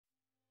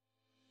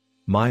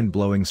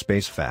Mind-blowing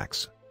space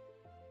facts.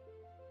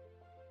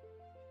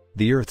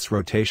 The Earth's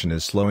rotation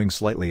is slowing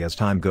slightly as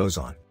time goes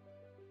on.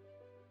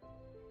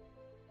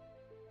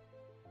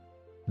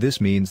 This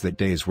means that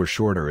days were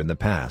shorter in the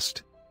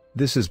past.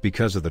 This is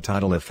because of the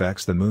tidal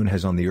effects the Moon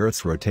has on the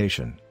Earth's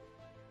rotation.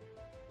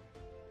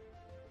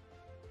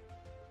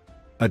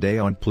 A day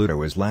on Pluto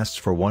lasts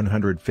for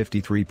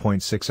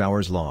 153.6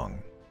 hours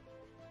long.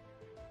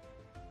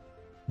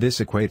 This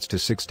equates to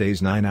 6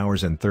 days 9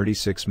 hours and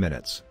 36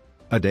 minutes.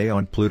 A day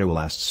on Pluto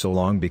lasts so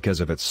long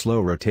because of its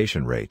slow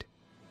rotation rate.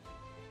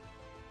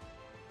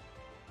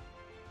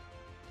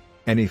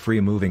 Any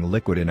free-moving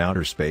liquid in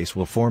outer space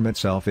will form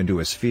itself into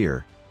a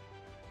sphere.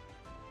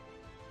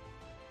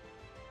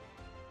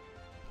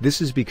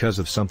 This is because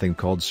of something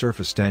called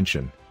surface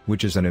tension,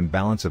 which is an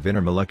imbalance of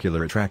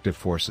intermolecular attractive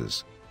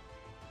forces.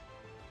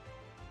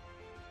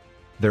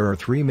 There are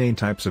three main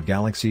types of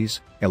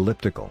galaxies: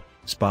 elliptical,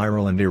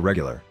 spiral and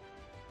irregular.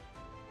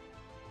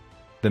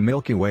 The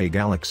Milky Way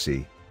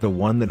galaxy, the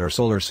one that our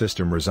solar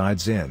system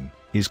resides in,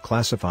 is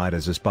classified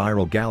as a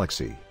spiral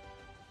galaxy.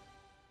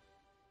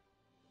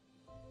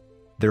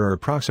 There are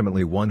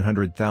approximately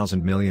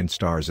 100,000 million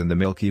stars in the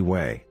Milky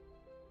Way.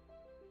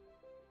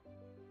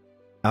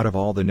 Out of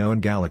all the known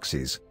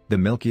galaxies, the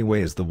Milky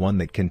Way is the one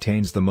that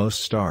contains the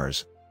most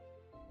stars,